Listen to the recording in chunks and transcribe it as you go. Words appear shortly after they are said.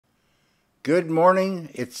Good morning.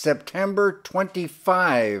 It's September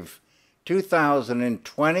 25,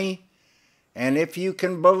 2020, and if you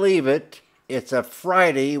can believe it, it's a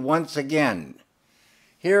Friday once again.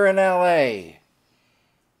 Here in LA,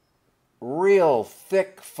 real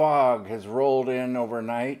thick fog has rolled in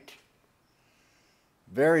overnight.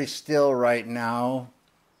 Very still right now,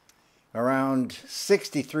 around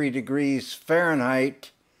 63 degrees Fahrenheit,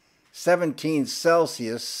 17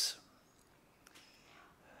 Celsius.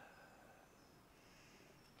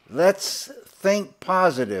 Let's think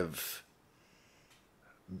positive.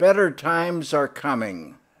 Better times are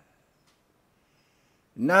coming.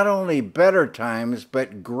 Not only better times,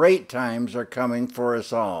 but great times are coming for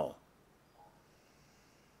us all.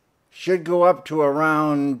 Should go up to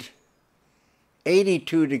around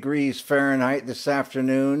 82 degrees Fahrenheit this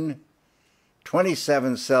afternoon,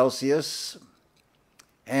 27 Celsius.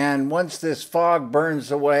 And once this fog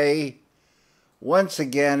burns away, once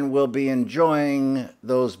again, we'll be enjoying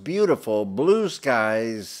those beautiful blue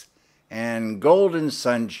skies and golden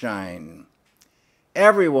sunshine.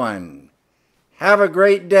 Everyone, have a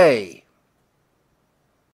great day.